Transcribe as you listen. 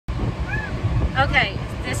Okay,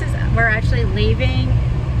 we're actually leaving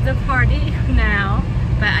the party now,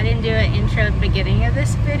 but I didn't do an intro at the beginning of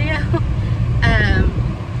this video.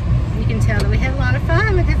 You can tell that we had a lot of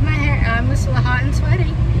fun because I'm just a little hot and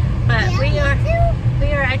sweaty. But yeah,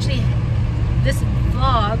 we are actually, this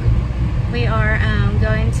vlog, we are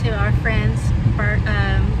going to our friend's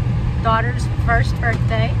daughter's first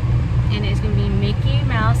birthday, and it's going to be Mickey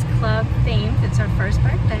Mouse Club themed. It's our first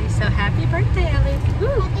birthday, so happy birthday, Ellie.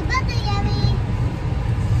 Woo. Happy birthday, Ellie.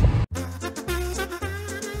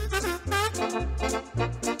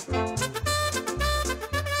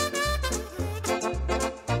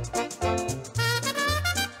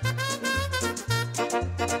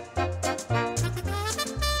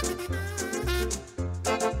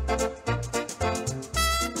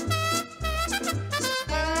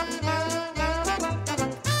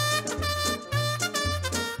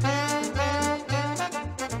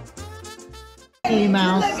 Mickey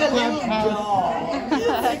Mouse Clubhouse.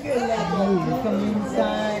 Come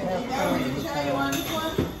inside.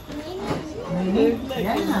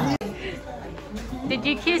 Yeah. Did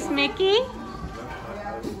you kiss Mickey?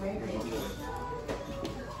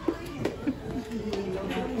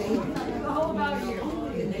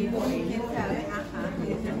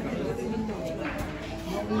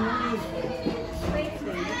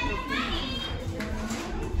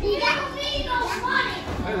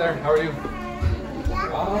 Hi there, how are you?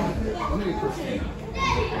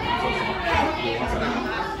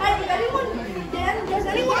 Does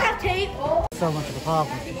anyone have tape? So much of a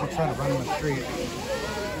problem. She's trying to run in the street.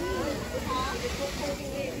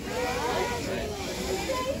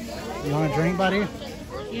 You want a drink, buddy?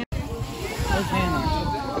 Yeah. Where's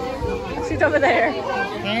Hannah? She's over there.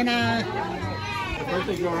 Hannah! The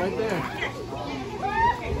birthday girl right there.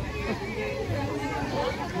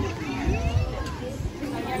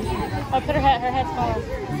 Oh, put her head's falling.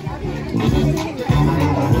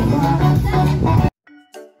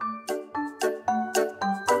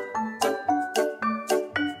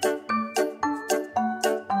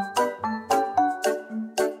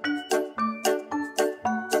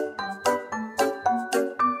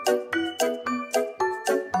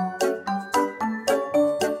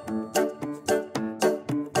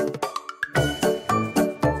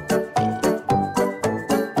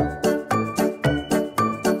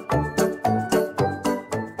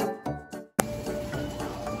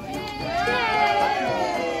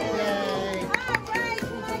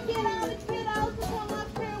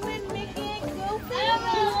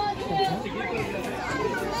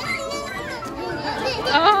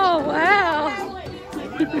 Oh, wow.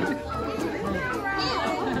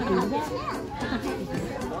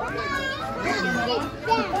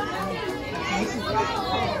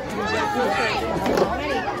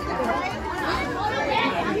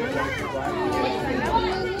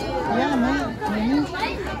 Yeah, man.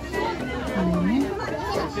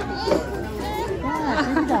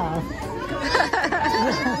 Hannah,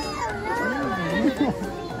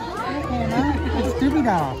 it's Doobie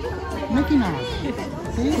doll. Mickey Mouse.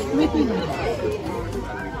 See? Mickey Mouse.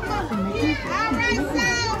 Mickey?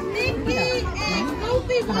 Mickey and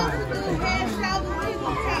Goofy will and Sheldon we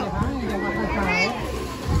will tell. Okay?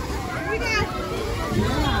 Here we go.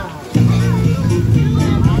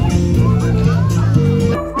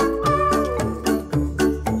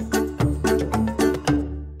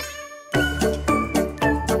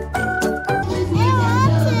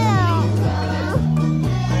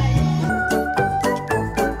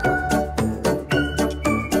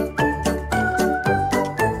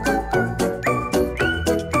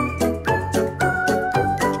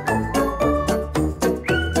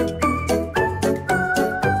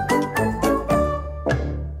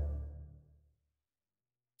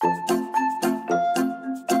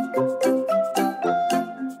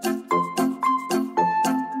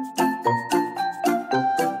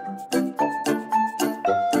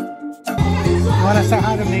 You want to say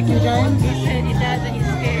hi to Mickey, James? He said he does and he's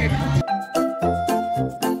scared.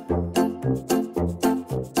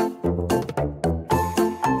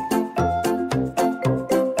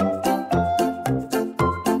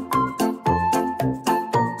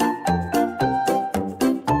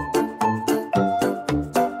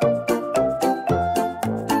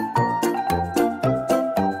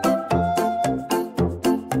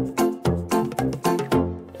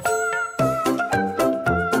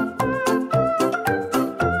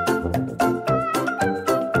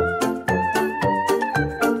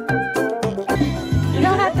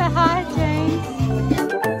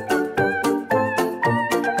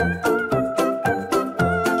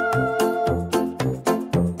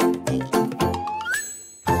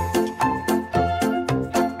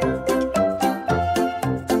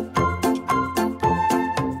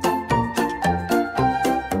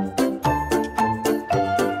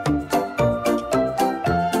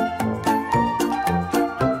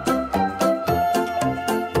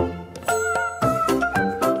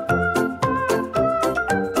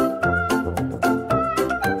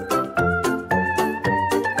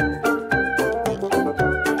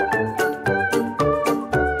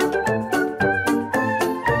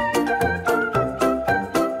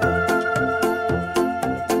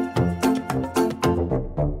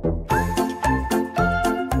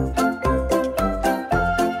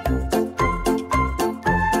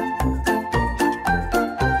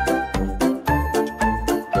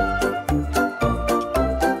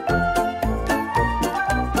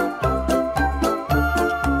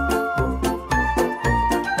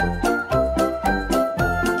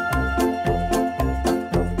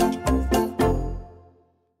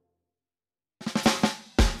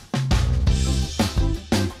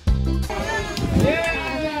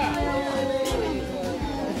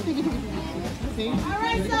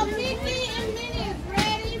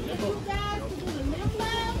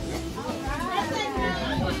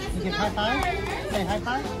 five? Say high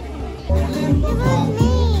five.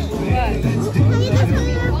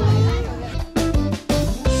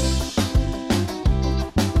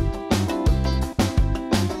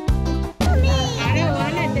 I don't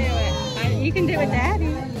want to do it. You can do it, Daddy.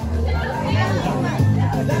 You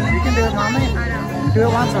can do it, Mommy. Do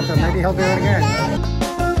it once with him. Maybe he'll do it again.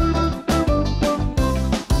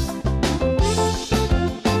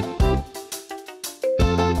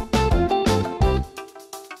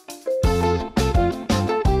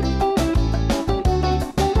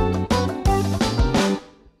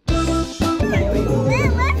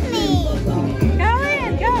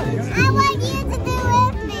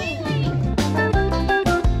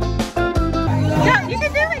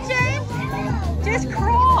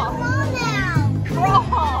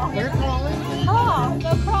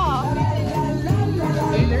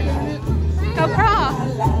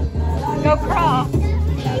 Go crawl.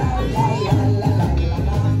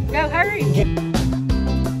 Go hurry.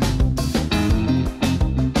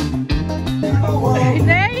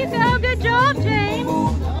 There you go. Good job, James.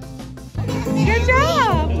 Good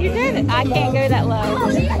job. You did it. I can't go that low.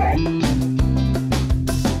 Go.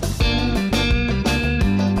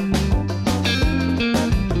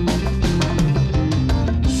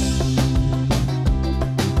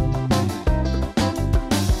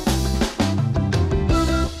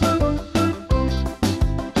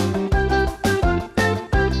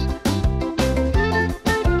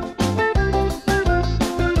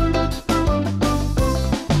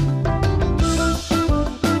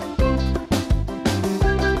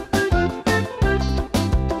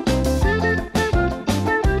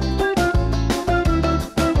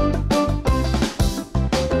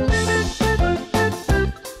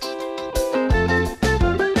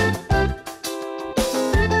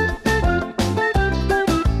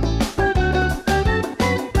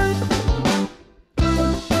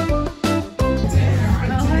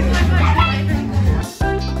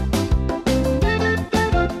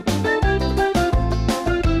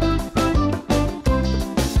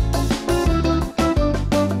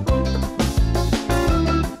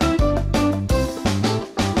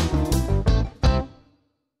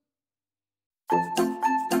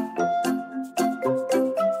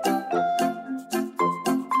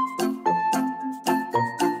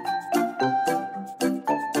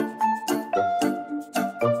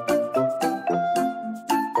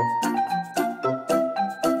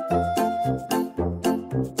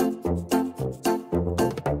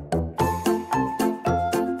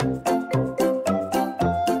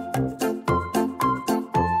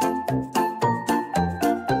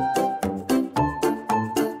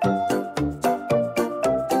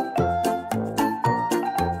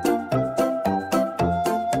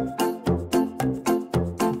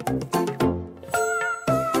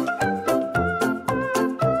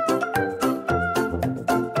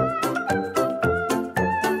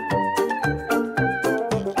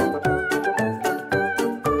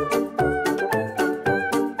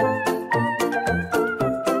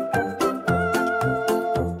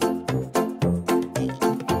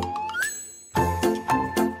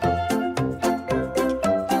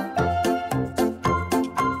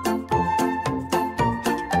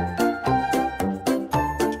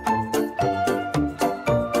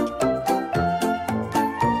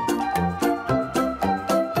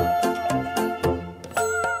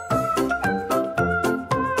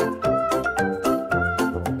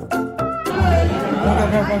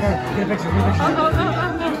 Get a picture.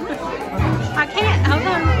 I can't. Hold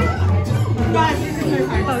on.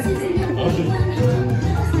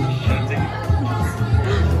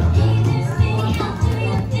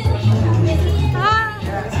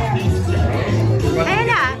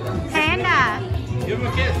 Hannah. Give him a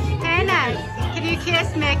kiss. Hannah, can you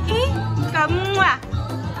kiss Mickey? Go mwah.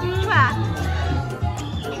 Mwah.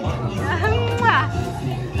 Mwah.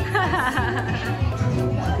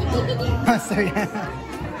 So yeah.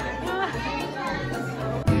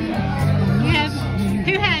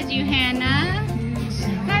 Who has you, Hannah?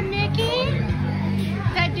 That Mickey?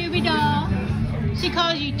 That Doobie doll? She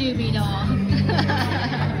calls you Doobie doll.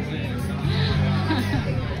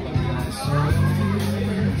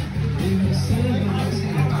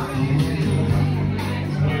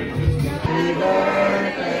 Happy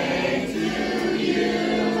birthday to you.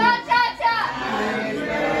 Cha-cha-cha. Happy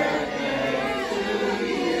birthday to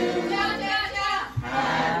you. Cha-cha-cha.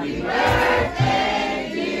 Happy birthday,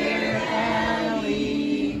 dear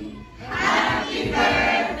Ellie. Happy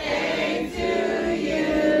birthday to you.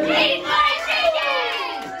 Eat my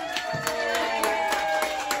chicken.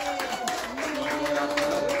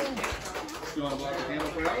 You want to block the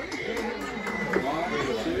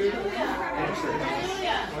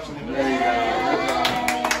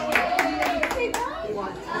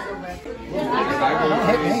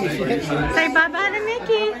Say bye-bye to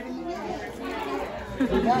Mickey.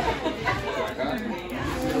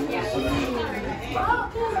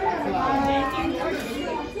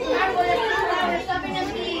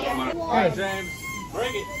 Hey, James,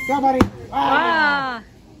 bring it. go, buddy. Ah,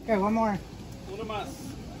 Okay, one more.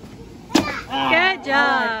 good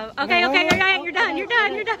job. Okay, okay, you're done. You're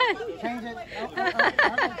done. Change it.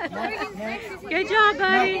 Good job,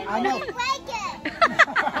 buddy. I know.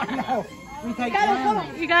 I know. We take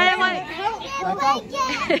turns. You got it, what? Let go.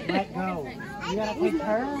 Let go. You gotta take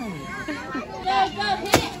turns.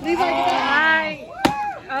 Alright.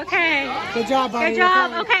 Okay. Good job, buddy. Good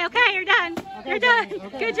job. Okay, you're done. You're done.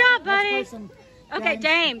 Good job, buddy. Next person. Okay,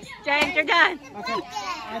 James, you're done. Okay.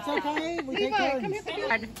 That's okay. We take turns.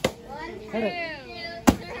 Hit it.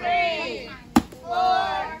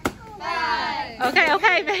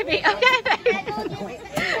 Okay, baby. Okay, baby.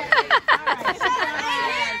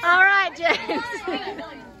 All right, James.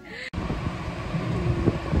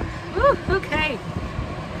 Woo, okay.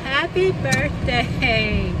 Happy birthday.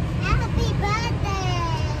 Happy birthday.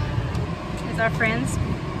 It's our friend's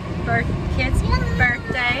kid's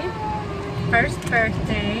birthday. First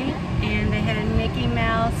birthday. And they had a Mickey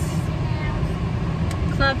Mouse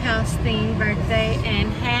Clubhouse themed birthday.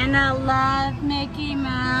 And Hannah loved Mickey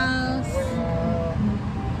Mouse.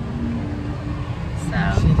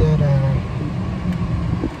 She did.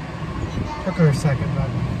 Took her a second, but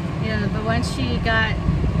Yeah, but once she did,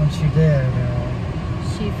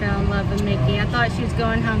 she fell in love with Mickey. I thought she was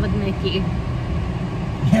going home with Mickey.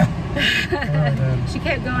 yeah. She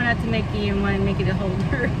kept going up to Mickey and wanted Mickey to hold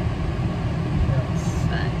her.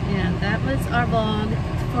 But yeah, that was our vlog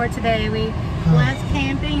for today. We left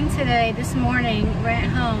camping today, this morning, went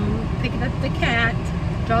home, picked up the cat,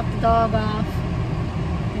 dropped the dog off,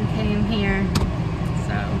 and came here.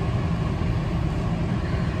 So,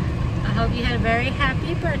 I hope you had a very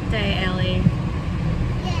happy birthday, Ellie.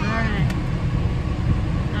 Alright.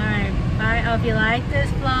 Alright, bye. I hope you like this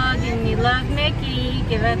vlog and you love Mickey.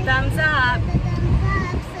 Give it a thumbs up.